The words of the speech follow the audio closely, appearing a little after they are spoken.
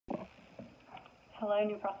Hello,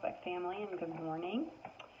 New Prospect family, and good morning.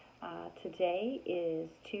 Today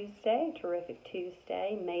is Tuesday, terrific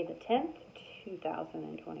Tuesday, May the 10th,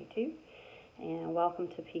 2022, and welcome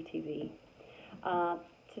to PTB.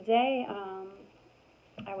 Today,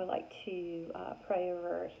 I would like to pray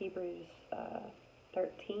over Hebrews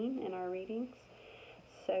 13 in our readings.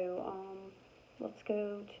 So let's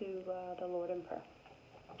go to the Lord in prayer.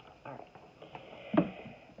 All right.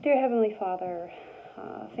 Dear Heavenly Father,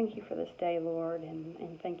 thank you for this day, Lord,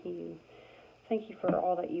 and thank you for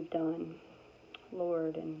all that you've done,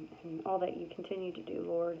 Lord, and all that you continue to do,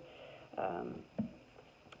 Lord.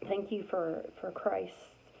 Thank you for Christ's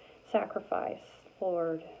sacrifice,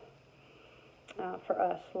 Lord, for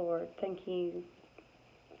us, Lord. Thank you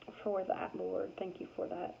for that, Lord. Thank you for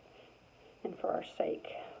that and for our sake,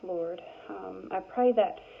 Lord. I pray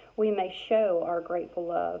that we may show our grateful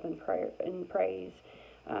love and prayer and praise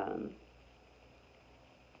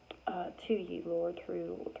to you, Lord,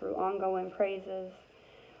 through ongoing praises.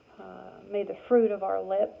 May the fruit of our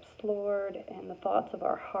lips, Lord, and the thoughts of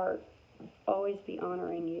our heart always be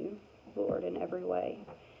honoring you, Lord, in every way.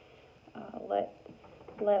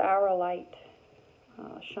 Let our light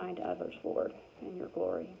shine to others, Lord, in your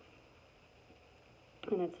glory.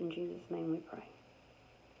 And it's in Jesus' name we pray.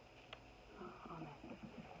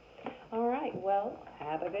 Amen. All right, well,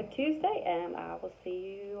 have a good Tuesday, and I will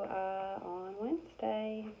see you on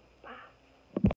Wednesday.